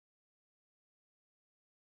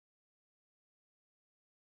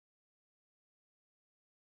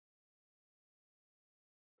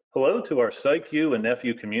Hello to our PsychU and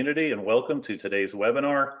nephew community, and welcome to today's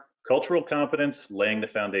webinar, Cultural Competence, Laying the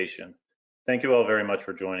Foundation. Thank you all very much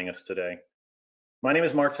for joining us today. My name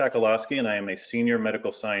is Mark Takolowski, and I am a Senior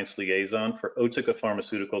Medical Science Liaison for Otsuka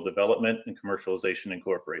Pharmaceutical Development and Commercialization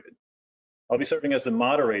Incorporated. I'll be serving as the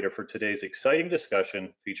moderator for today's exciting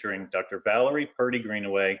discussion featuring Dr. Valerie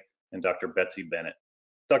Purdie-Greenaway and Dr. Betsy Bennett.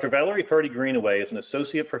 Dr. Valerie Purdie-Greenaway is an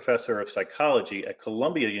Associate Professor of Psychology at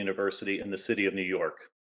Columbia University in the city of New York.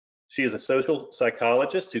 She is a social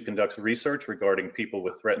psychologist who conducts research regarding people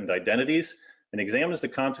with threatened identities and examines the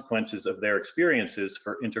consequences of their experiences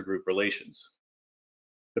for intergroup relations.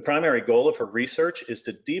 The primary goal of her research is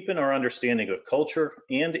to deepen our understanding of culture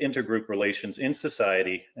and intergroup relations in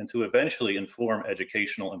society and to eventually inform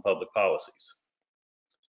educational and public policies.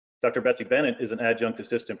 Dr. Betsy Bennett is an adjunct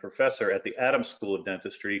assistant professor at the Adams School of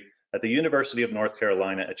Dentistry at the University of North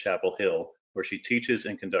Carolina at Chapel Hill, where she teaches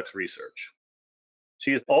and conducts research.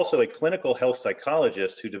 She is also a clinical health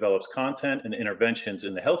psychologist who develops content and interventions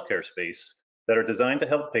in the healthcare space that are designed to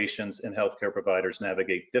help patients and healthcare providers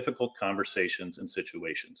navigate difficult conversations and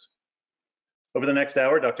situations. Over the next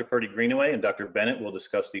hour, Dr. Purdie-Greenaway and Dr. Bennett will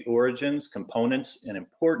discuss the origins, components, and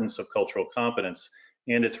importance of cultural competence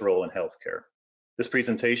and its role in healthcare. This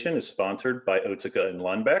presentation is sponsored by Otsuka and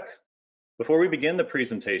Lundbeck. Before we begin the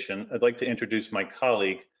presentation, I'd like to introduce my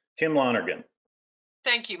colleague, Kim Lonergan.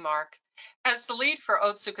 Thank you, Mark. As the lead for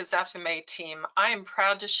Otsuka's FMA team, I am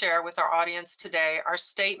proud to share with our audience today our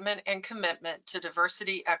statement and commitment to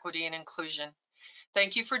diversity, equity, and inclusion.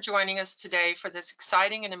 Thank you for joining us today for this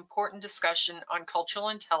exciting and important discussion on cultural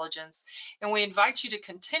intelligence, and we invite you to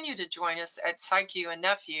continue to join us at PsychU and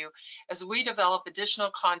nephew as we develop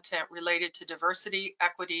additional content related to diversity,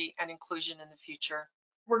 equity, and inclusion in the future.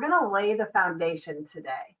 We're going to lay the foundation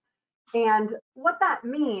today. And what that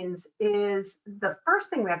means is the first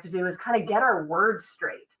thing we have to do is kind of get our words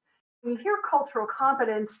straight. When you hear cultural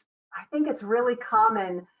competence, I think it's really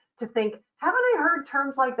common to think, haven't I heard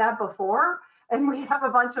terms like that before? And we have a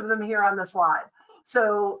bunch of them here on the slide.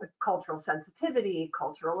 So cultural sensitivity,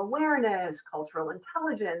 cultural awareness, cultural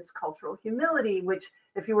intelligence, cultural humility, which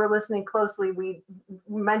if you were listening closely, we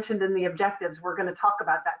mentioned in the objectives, we're going to talk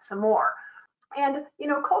about that some more. And,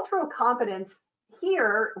 cultural competence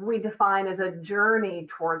here we define as a journey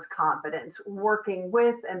towards competence, working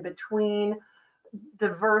with and between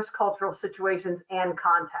diverse cultural situations and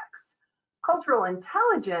contexts. Cultural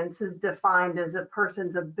intelligence is defined as a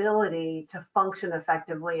person's ability to function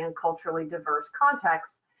effectively in culturally diverse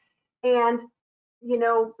contexts and,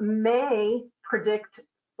 may predict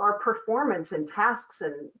our performance in tasks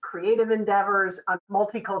and creative endeavors on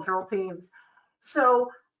multicultural teams.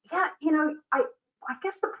 So, yeah, I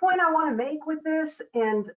guess the point I want to make with this,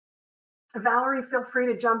 and Valerie, feel free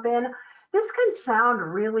to jump in, this can sound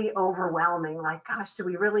really overwhelming, like, gosh, do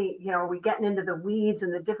we really, are we getting into the weeds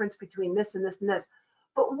and the difference between this and this and this?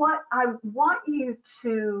 But what I want you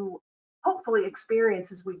to hopefully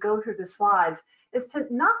experience as we go through the slides is to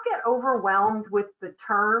not get overwhelmed with the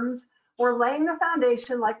terms. We're laying the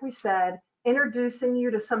foundation, like we said, introducing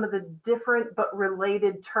you to some of the different but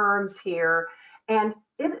related terms here. And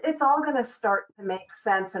it's all going to start to make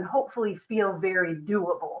sense and hopefully feel very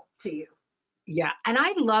doable to you. Yeah, and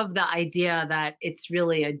I love the idea that it's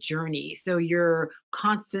really a journey. So you're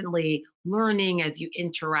constantly learning as you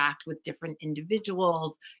interact with different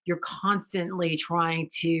individuals. You're constantly trying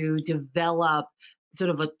to develop sort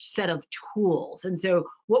of a set of tools. And so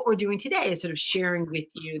what we're doing today is sort of sharing with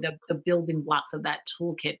you the building blocks of that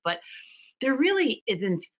toolkit. But there really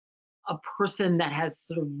isn't a person that has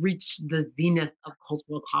sort of reached the zenith of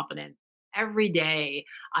cultural competence. Every day,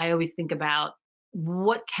 I always think about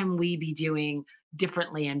what can we be doing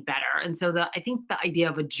differently and better. And so I think the idea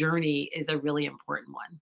of a journey is a really important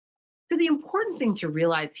one. So the important thing to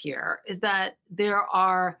realize here is that there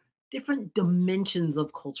are different dimensions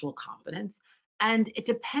of cultural competence, and it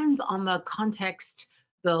depends on the context,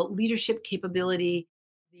 the leadership capability,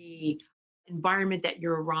 the environment that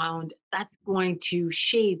you're around. That's going to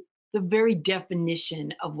shape the very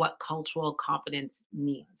definition of what cultural competence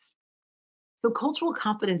means. So cultural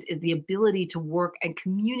competence is the ability to work and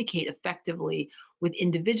communicate effectively with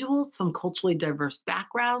individuals from culturally diverse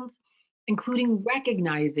backgrounds, including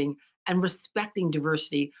recognizing and respecting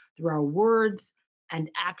diversity through our words and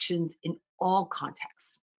actions in all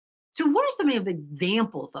contexts. So what are some of the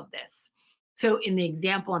examples of this? So in the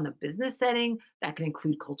example in the business setting, that can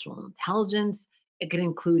include cultural intelligence. It can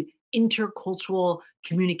include intercultural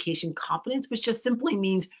communication competence, which just simply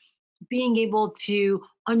means being able to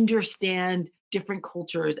understand different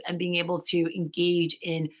cultures and being able to engage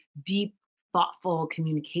in deep, thoughtful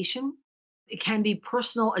communication. It can be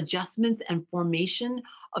personal adjustments and formation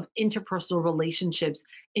of interpersonal relationships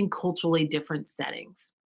in culturally different settings.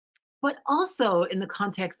 But also in the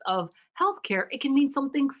context of healthcare, it can mean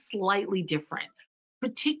something slightly different,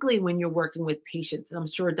 particularly when you're working with patients. And I'm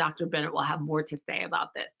sure Dr. Bennett will have more to say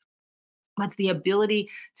about this. That's the ability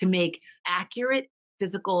to make accurate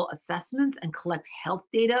physical assessments and collect health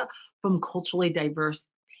data from culturally diverse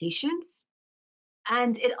patients.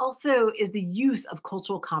 And it also is the use of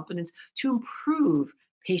cultural competence to improve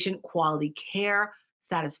patient quality care,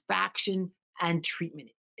 satisfaction, and treatment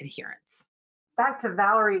adherence. Back to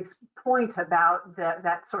Valerie's point about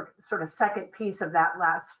that sort of second piece of that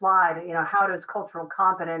last slide, how does cultural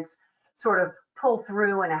competence sort of pull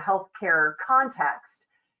through in a healthcare context?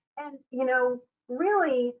 And,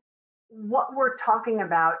 really what we're talking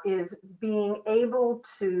about is being able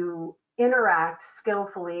to interact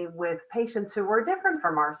skillfully with patients who are different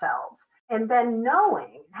from ourselves. And then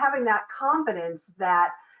having that confidence that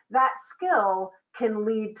that skill can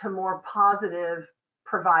lead to more positive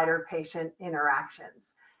provider-patient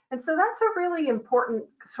interactions. And so that's a really important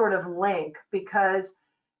sort of link because,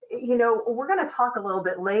 we're going to talk a little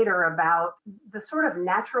bit later about the sort of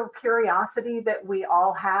natural curiosity that we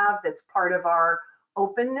all have that's part of our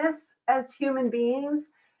openness as human beings,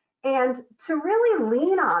 and to really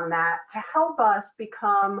lean on that to help us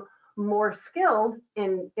become more skilled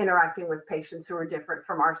in interacting with patients who are different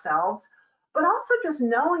from ourselves, but also just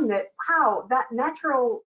knowing that, wow, that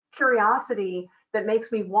natural curiosity that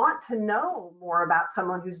makes me want to know more about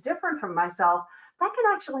someone who's different from myself, that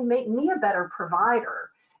can actually make me a better provider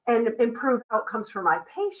and improve outcomes for my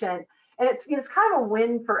patient. And it's kind of a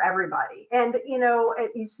win for everybody. And,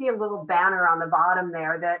 you see a little banner on the bottom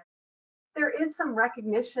there that there is some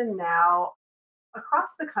recognition now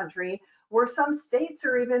across the country where some states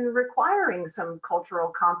are even requiring some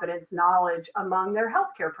cultural competence knowledge among their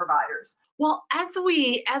healthcare providers. Well, as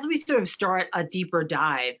we sort of start a deeper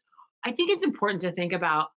dive, I think it's important to think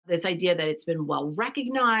about this idea that it's been well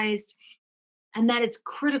recognized and that it's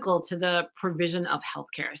critical to the provision of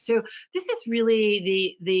healthcare. So this is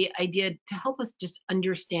really the idea to help us just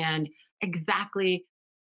understand exactly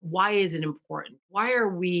why is it important? Why are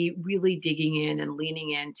we really digging in and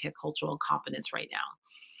leaning into cultural competence right now?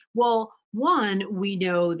 Well, one, we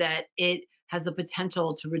know that it has the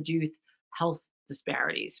potential to reduce health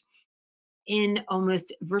disparities. In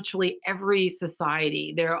almost virtually every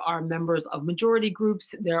society, there are members of majority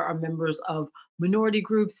groups, there are members of minority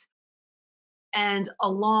groups, and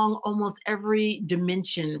along almost every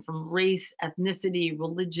dimension from race, ethnicity,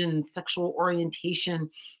 religion, sexual orientation,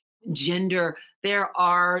 gender, there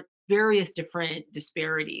are various different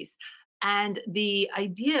disparities. And the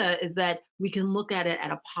idea is that we can look at it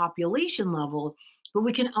at a population level, but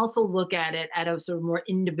we can also look at it at a sort of more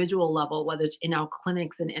individual level, whether it's in our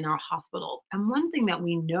clinics and in our hospitals. And one thing that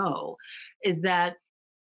we know is that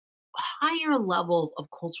higher levels of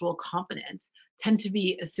cultural competence tend to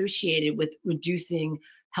be associated with reducing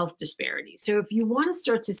health disparities. So if you want to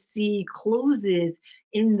start to see closes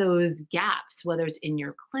in those gaps, whether it's in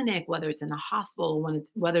your clinic, whether it's in a hospital,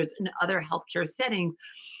 whether it's in other healthcare settings,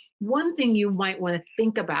 one thing you might want to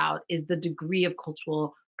think about is the degree of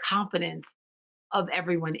cultural competence of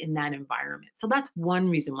everyone in that environment. So that's one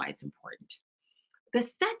reason why it's important. The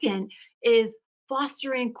second is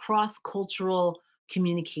fostering cross-cultural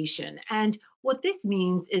communication. And what this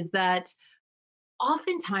means is that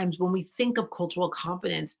oftentimes when we think of cultural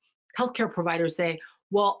competence, healthcare providers say,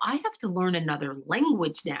 well, I have to learn another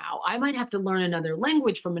language now. I might have to learn another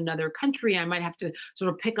language from another country. I might have to sort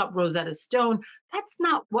of pick up Rosetta Stone. That's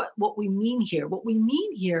not what we mean here. What we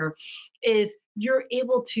mean here is you're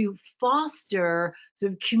able to foster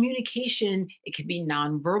sort of communication. It could be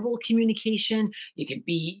nonverbal communication. You could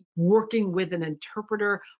be working with an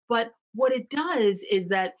interpreter. But what it does is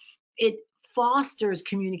that it fosters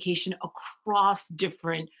communication across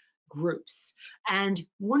different groups. And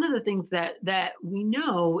one of the things that we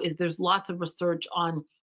know is there's lots of research on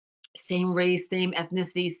same race, same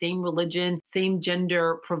ethnicity, same religion, same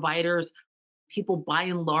gender providers. People by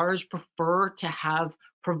and large prefer to have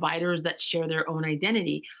providers that share their own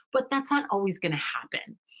identity, but that's not always going to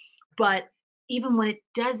happen. But even when it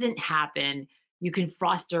doesn't happen, you can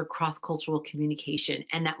foster cross-cultural communication,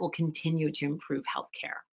 and that will continue to improve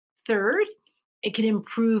healthcare. Third, it can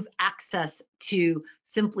improve access to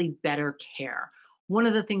simply better care. One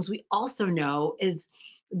of the things we also know is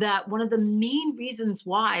that one of the main reasons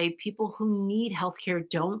why people who need healthcare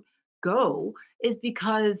don't go is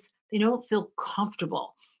because they don't feel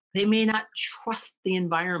comfortable. They may not trust the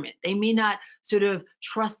environment. They may not sort of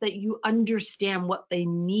trust that you understand what they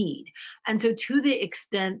need. And so to the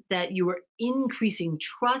extent that you are increasing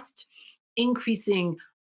trust increasing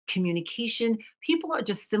communication, people are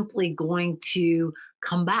just simply going to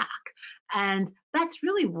come back. And that's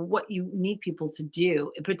really what you need people to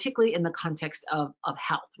do, particularly in the context of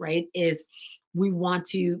health, right? Is we want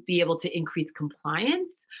to be able to increase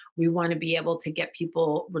compliance. We want to be able to get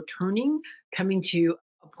people returning, coming to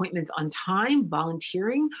appointments on time,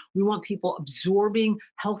 volunteering. We want people absorbing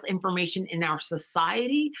health information in our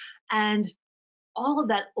society. And all of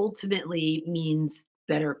that ultimately means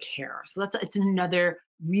better care. So it's another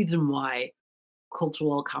reason why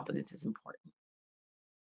cultural competence is important.